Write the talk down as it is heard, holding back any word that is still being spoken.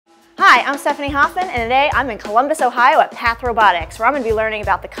Hi, I'm Stephanie Hoffman, and today I'm in Columbus, Ohio at Path Robotics, where I'm going to be learning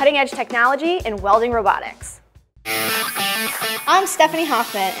about the cutting-edge technology in welding robotics. I'm Stephanie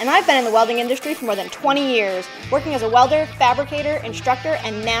Hoffman, and I've been in the welding industry for more than 20 years, working as a welder, fabricator, instructor,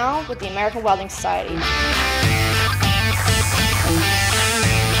 and now with the American Welding Society.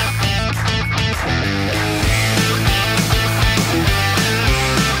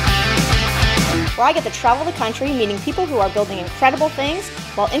 Where I get to travel the country meeting people who are building incredible things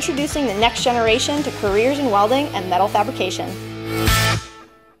while introducing the next generation to careers in welding and metal fabrication.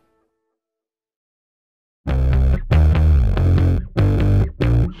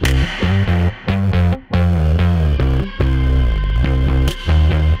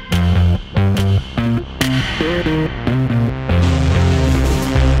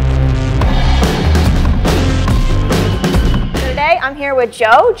 I'm here with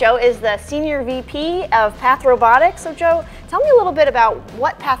Joe. Joe is the Senior VP of Path Robotics. So Joe, tell me a little bit about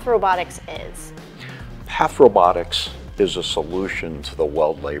what Path Robotics is. Path Robotics is a solution to the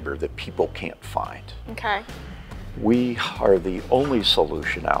weld labor that people can't find. Okay. We are the only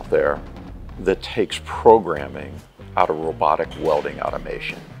solution out there that takes programming out of robotic welding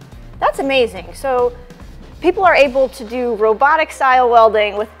automation. That's amazing. So people are able to do robotic style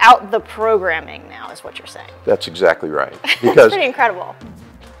welding without the programming now, is what you're saying. That's exactly right. That's pretty incredible.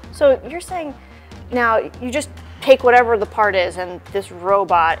 So you're saying now you just take whatever the part is and this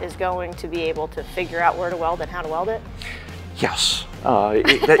robot is going to be able to figure out where to weld and how to weld it? Yes. In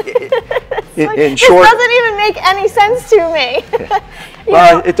short, it doesn't even make any sense to me.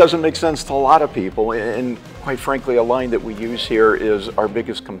 Well, it doesn't make sense to a lot of people, and quite frankly, a line that we use here is our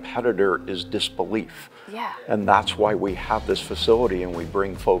biggest competitor is disbelief. Yeah. And that's why we have this facility and we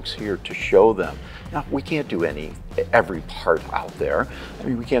bring folks here to show them. Now, we can't do every part out there. I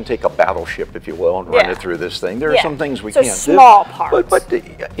mean, we can't take a battleship, if you will, and run it through this thing. There are some things we can't do. Small parts. But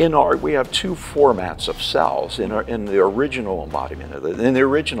we have two formats of cells. In the original embodiment, in the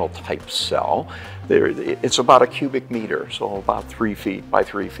original type cell, it's about a cubic meter, so about 3 feet by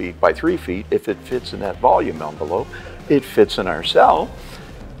 3 feet by 3 feet. If it fits in that volume envelope, it fits in our cell,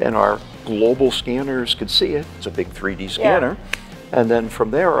 and our global scanners could see it. It's a big 3D scanner. Yeah. And then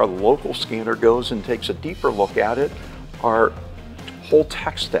from there, our local scanner goes and takes a deeper look at it. Our whole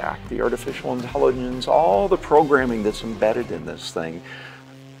tech stack, the artificial intelligence, all the programming that's embedded in this thing,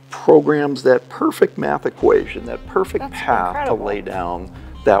 programs that perfect math equation, that perfect path to lay down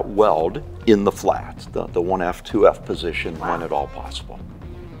that weld in the flat, the 1F, 2F position when at all possible.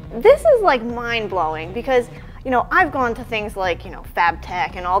 This is like mind-blowing because I've gone to things like, Fab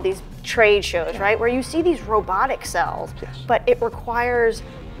Tech and all these trade shows, right, where you see these robotic cells, but it requires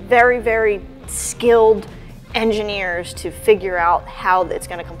very, very skilled engineers to figure out how it's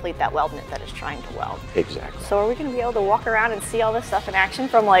going to complete that weldment that it's trying to weld. Exactly. So are we going to be able to walk around and see all this stuff in action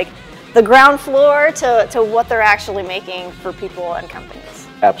from like the ground floor to what they're actually making for people and companies?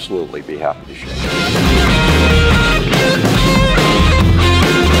 Absolutely, be happy to share.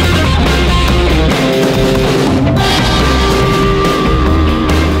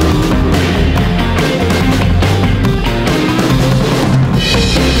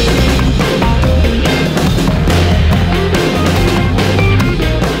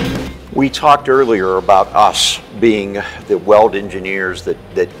 We talked earlier about us being the weld engineers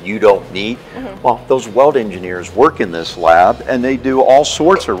that you don't need. Well, those weld engineers work in this lab and they do all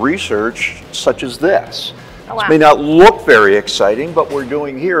sorts of research such as this. Oh, wow. This may not look very exciting, but what we're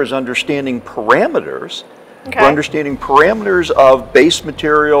doing here is understanding parameters. We're understanding parameters of base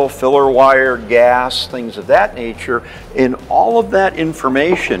material, filler wire, gas, things of that nature. And all of that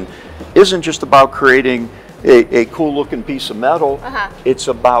information isn't just about creating a cool looking piece of metal. It's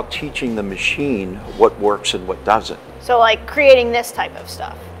about teaching the machine what works and what doesn't. So like creating this type of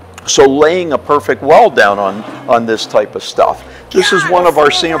stuff. So laying a perfect weld down on this type of stuff. This is one of our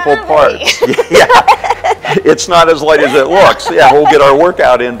sample parts. Yeah, it's not as light as it looks. Yeah, we'll get our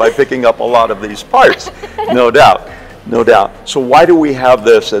workout in by picking up a lot of these parts, no doubt. No doubt. So why do we have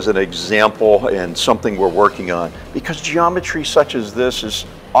this as an example and something we're working on? Because geometry such as this is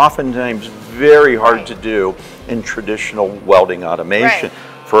oftentimes very hard to do in traditional welding automation.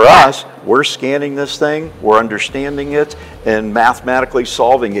 For us, we're scanning this thing, we're understanding it, and mathematically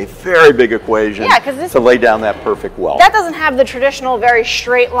solving a very big equation to lay down that perfect weld. That doesn't have the traditional very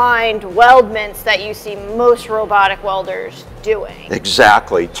straight-lined weldments that you see most robotic welders doing.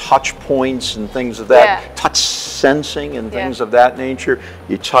 Exactly. Touch points and things of that, touch sensing and things of that nature.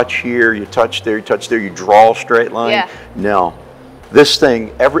 You touch here, you touch there, you draw a straight line. No. This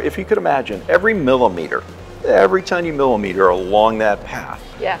thing, if you could imagine, every millimeter, every tiny millimeter along that path,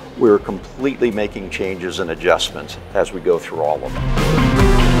 we're completely making changes and adjustments as we go through all of them.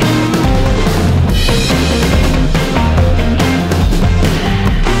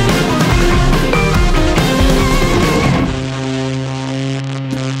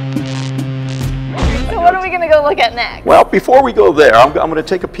 at next? Well, before we go there, I'm going to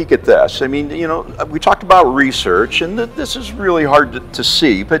take a peek at this. I mean, you know, we talked about research, and this is really hard to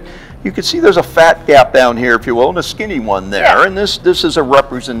see, but you can see there's a fat gap down here, if you will, and a skinny one there. Yeah. And this is a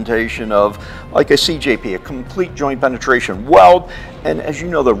representation of, like a CJP, a complete joint penetration weld. And as you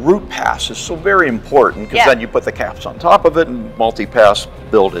know, the root pass is so very important, because then you put the caps on top of it and multi-pass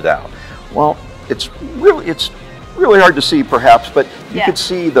build it out. Well, it's really hard to see perhaps, but you can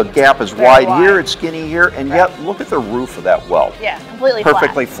see the gap is wide here, it's skinny here, and yet look at the roof of that weld. Yeah, completely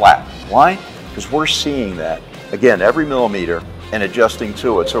perfectly flat. Why? Because we're seeing that, again, every millimeter and adjusting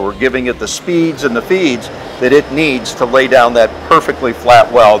to it. So we're giving it the speeds and the feeds that it needs to lay down that perfectly flat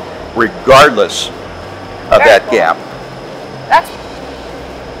weld regardless of that gap.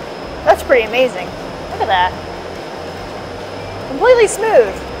 That's pretty amazing. Look at that. Completely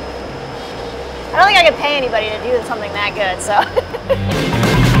smooth. I don't think I could pay anybody to do something that good, so.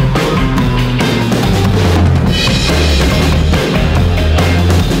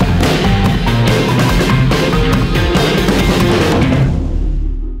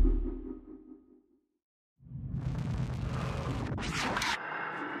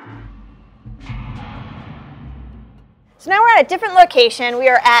 So now we're at a different location. We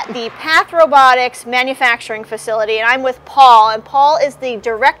are at the Path Robotics manufacturing facility, and I'm with Paul, and Paul is the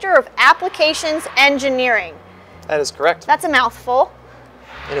Director of Applications Engineering. That is correct. That's a mouthful.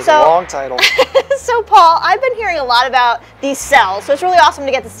 It is a long title. So Paul, I've been hearing a lot about these cells, so it's really awesome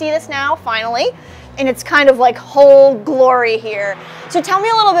to get to see this now, finally, and it's kind of like whole glory here. So tell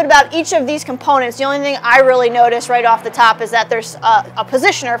me a little bit about each of these components. The only thing I really notice right off the top is that there's a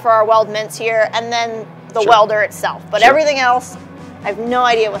positioner for our weldments here, and then the welder itself, but everything else, I have no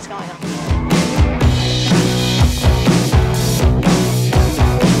idea what's going on.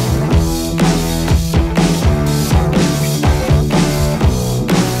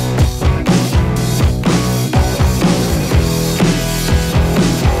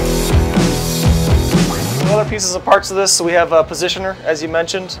 Other pieces of parts of this, so we have a positioner, as you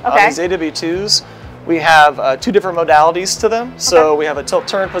mentioned. On these AW2s, we have two different modalities to them. So we have a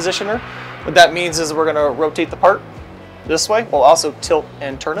tilt-turn positioner. What that means is we're going to rotate the part this way. We'll also tilt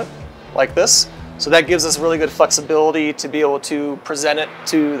and turn it like this. So that gives us really good flexibility to be able to present it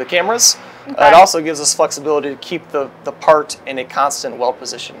to the cameras. It also gives us flexibility to keep the part in a constant weld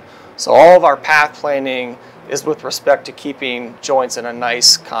position. So all of our path planing is with respect to keeping joints in a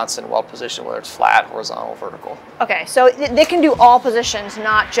nice constant weld position, whether it's flat, horizontal, vertical. Okay, so they can do all positions,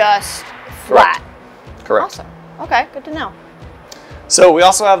 not just flat. Correct. Awesome. Okay, good to know. So we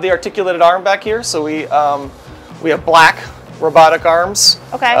also have the articulated arm back here. So we have black robotic arms.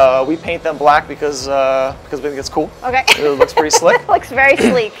 Okay. We paint them black because we think it's cool. Okay. It looks pretty slick. Looks very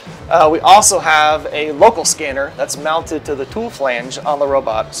sleek. We also have a local scanner that's mounted to the tool flange on the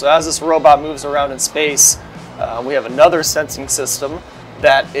robot. So as this robot moves around in space, we have another sensing system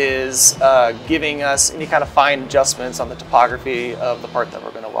that is giving us any kind of fine adjustments on the topography of the part that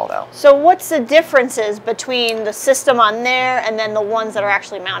we're going to weld out. So what's the differences between the system on there and then the ones that are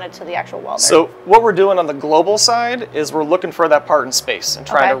actually mounted to the actual welder? So what we're doing on the global side is we're looking for that part in space and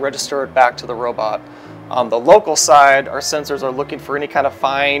trying to register it back to the robot. On the local side, our sensors are looking for any kind of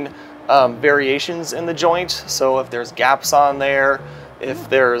fine variations in the joint. So if there's gaps on there, if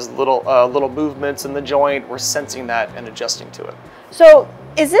there's little movements in the joint, we're sensing that and adjusting to it. So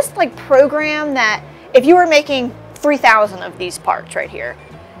is this like programmed that if you were making 3,000 of these parts right here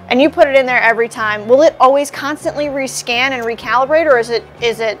and you put it in there every time, will it always constantly rescan and recalibrate, or is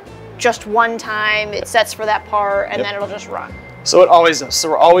it just one time it sets for that part and then it'll just run? So it always does. So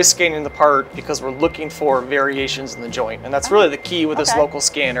we're always scanning the part because we're looking for variations in the joint. And that's really the key with this local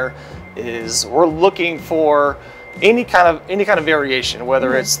scanner is we're looking for any kind of variation,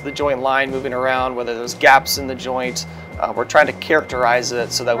 whether it's the joint line moving around, whether there's gaps in the joint. We're trying to characterize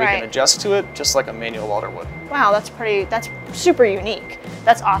it so that we can adjust to it just like a manual welder would. Wow, that's super unique.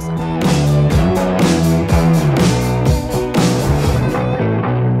 That's awesome.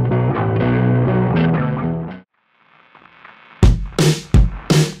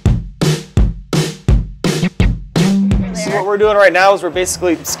 So what we're doing right now is we're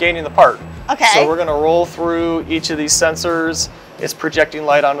basically scanning the part. Okay. So we're going to roll through each of these sensors. It's projecting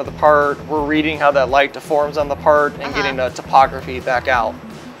light onto the part. We're reading how that light deforms on the part and getting the topography back out.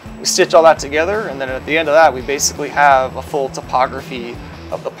 We stitch all that together, and then at the end of that, we basically have a full topography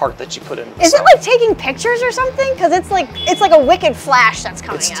of the part that you put in. Is it like taking pictures or something? Because it's like a wicked flash that's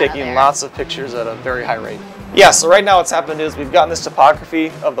coming out of there. It's taking lots of pictures at a very high rate. Yeah, so right now what's happened is we've gotten this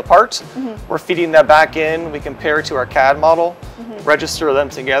topography of the part. We're feeding that back in. We compare it to our CAD model, register them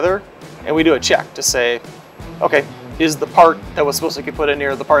together, and we do a check to say, okay, is the part that was supposed to get put in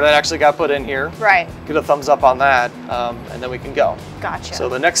here, the part that actually got put in here. Right. Get a thumbs up on that, and then we can go. Gotcha. So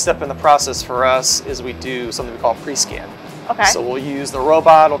the next step in the process for us is we do something we call pre-scan. Okay. So we'll use the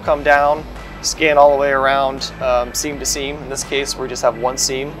robot, will come down, scan all the way around seam to seam. In this case, we just have one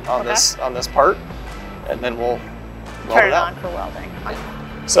seam on this part, and then we'll weld turn it out. on for welding.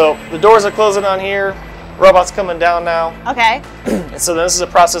 So the doors are closing on here. Robot's coming down now. Okay. And so this is a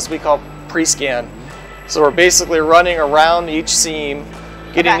process we call pre-scan. So we're basically running around each seam,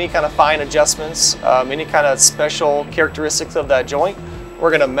 getting any kind of fine adjustments, any kind of special characteristics of that joint.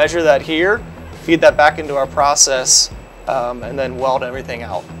 We're going to measure that here, feed that back into our process, and then weld everything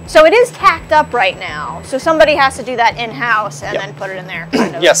out. So it is tacked up right now. So somebody has to do that in-house and then put it in there,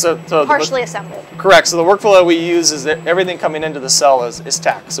 kind of. Yeah, so partially assembled. Correct. So the workflow that we use is that everything coming into the cell is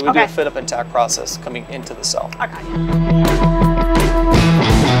tack. So we do a fit up and tack process coming into the cell. Okay.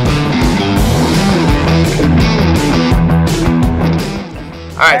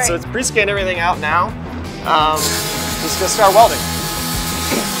 All right, so it's pre-scanned everything out now. Just gonna start welding.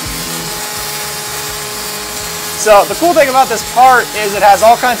 So the cool thing about this part is it has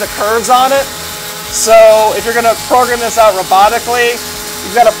all kinds of curves on it. So if you're gonna program this out robotically,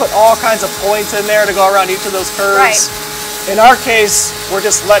 you've got to put all kinds of points in there to go around each of those curves. Right. In our case, we're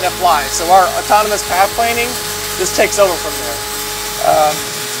just letting it fly. So our autonomous path planing just takes over from there.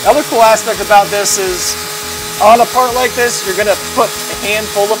 Another cool aspect about this is on a part like this, you're gonna put a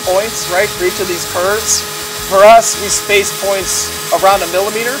handful of points, right, for each of these curves. For us, we space points around 1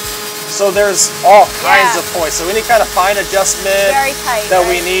 millimeter. So there's all kinds of points. So any kind of fine adjustment that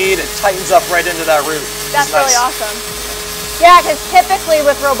we need, it tightens up right into that root. That's really awesome. Yeah, because typically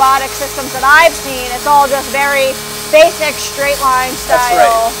with robotic systems that I've seen, it's all just very basic straight line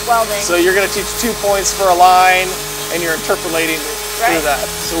style welding. So you're going to teach 2 points for a line, and you're interpolating through that.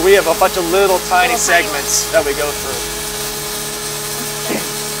 So we have a bunch of little tiny segments that we go through.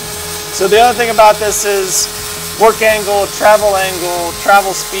 So the other thing about this is work angle, travel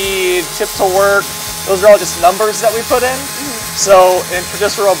speed, tip to work. Those are all just numbers that we put in. So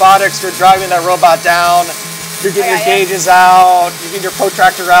just for robotics, you're driving that robot down, you're getting your gauges out, you get your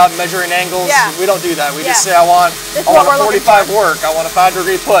protractor out, measuring angles. We don't do that. We just say, I want a 45 work, I want a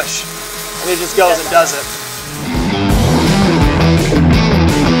 5-degree push. And it just goes and does it.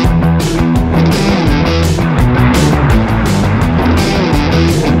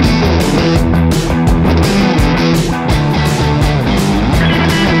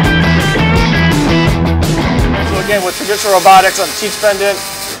 Again, with traditional robotics on teach pendant,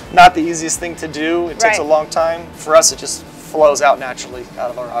 not the easiest thing to do. It takes a long time. For us, it just flows out naturally out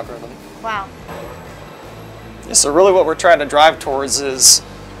of our algorithm. Wow. Yeah, so really what we're trying to drive towards is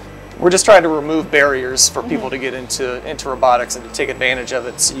we're just trying to remove barriers for people to get into robotics and to take advantage of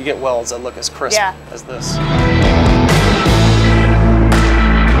it so you get welds that look as crisp as this.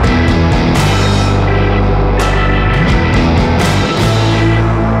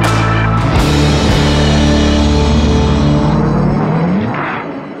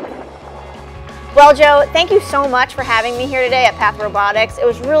 Well, Joe, thank you so much for having me here today at Path Robotics. It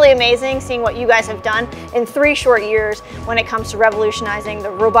was really amazing seeing what you guys have done in 3 short years when it comes to revolutionizing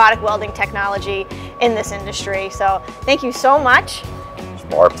the robotic welding technology in this industry. So thank you so much. It's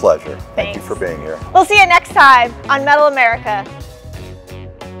our pleasure. Thank you for being here. We'll see you next time on Metal America.